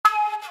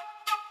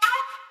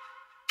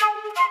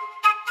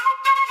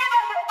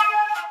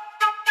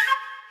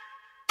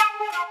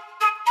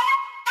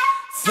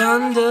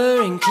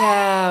Thunder and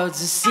clouds,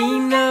 a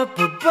scene up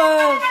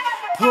above,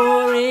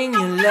 pouring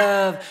your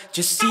love,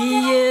 just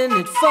seeing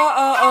it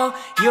fall.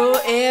 You're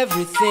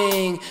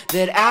everything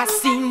that I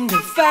seem to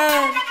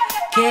find.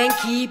 Can't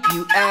keep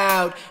you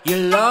out, you're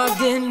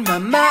logged in my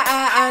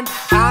mind.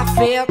 I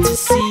fail to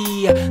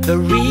see the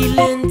real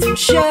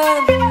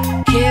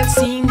intention, can't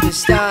seem to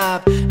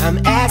stop, I'm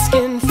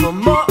asking for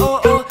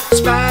more.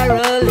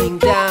 Spiraling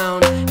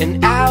down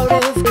and out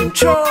of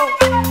control,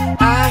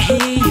 I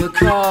hear your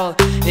call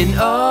in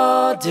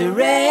all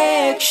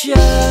directions.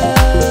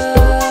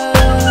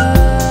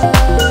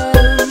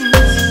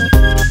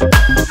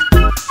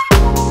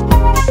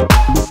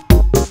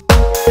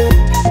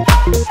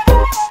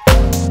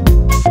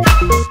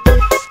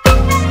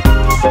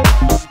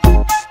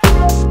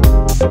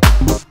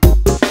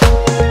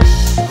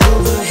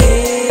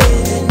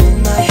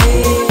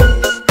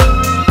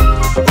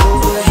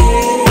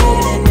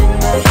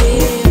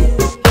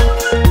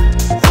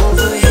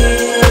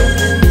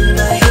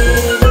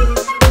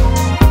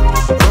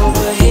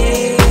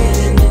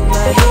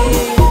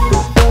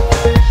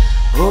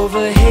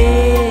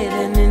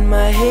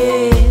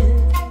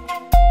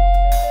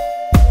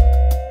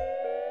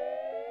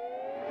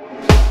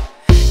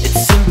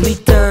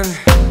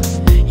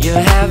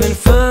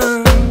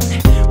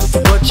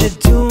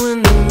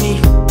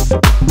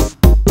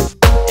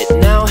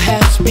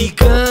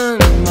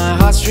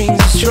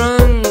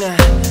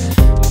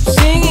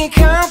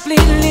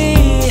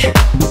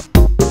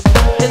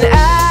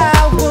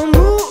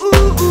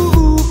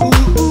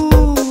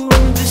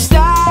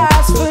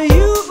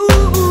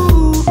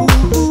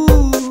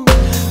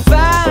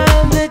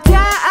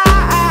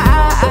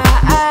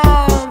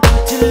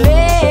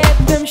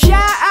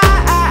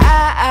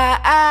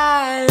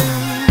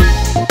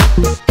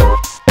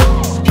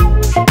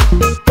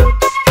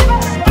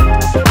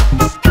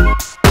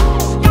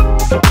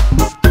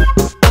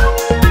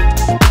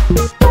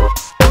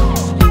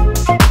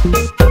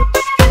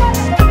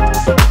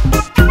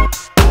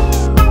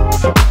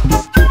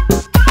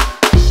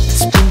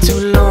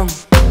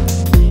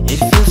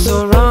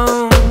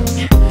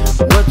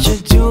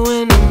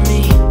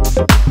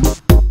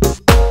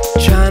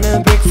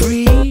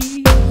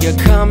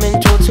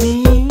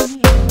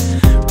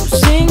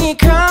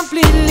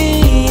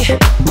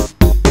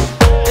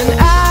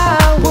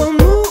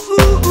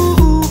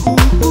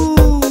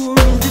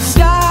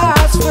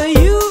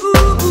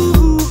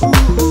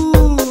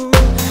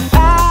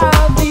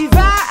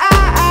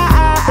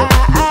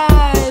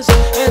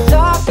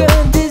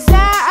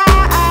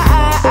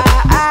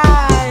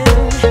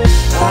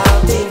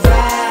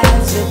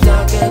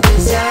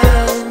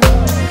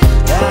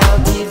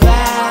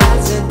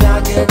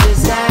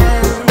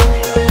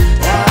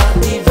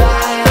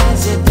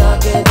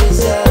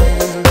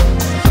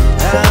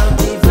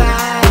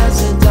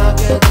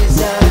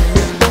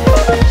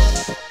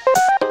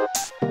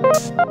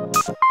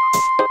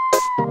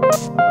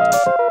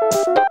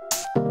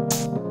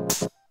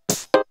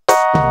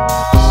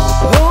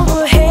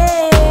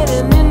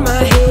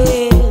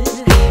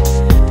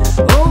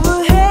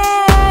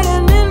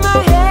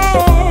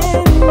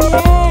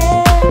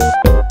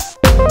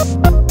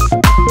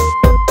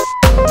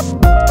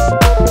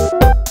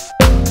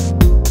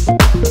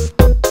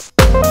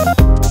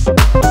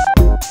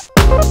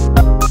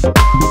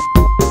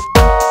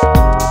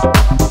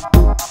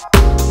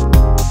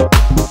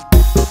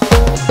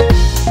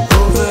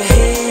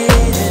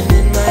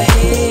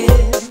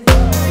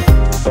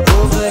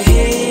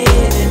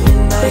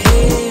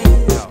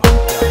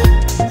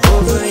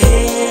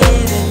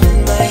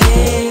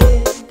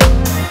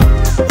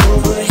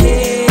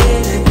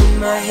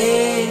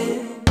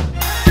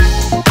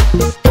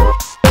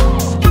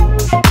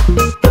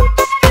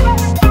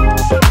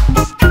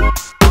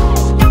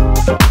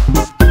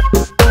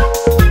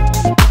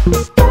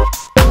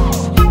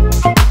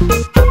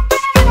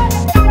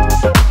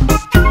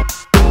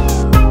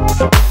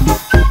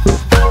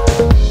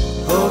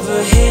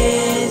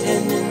 Overhead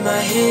and in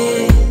my head.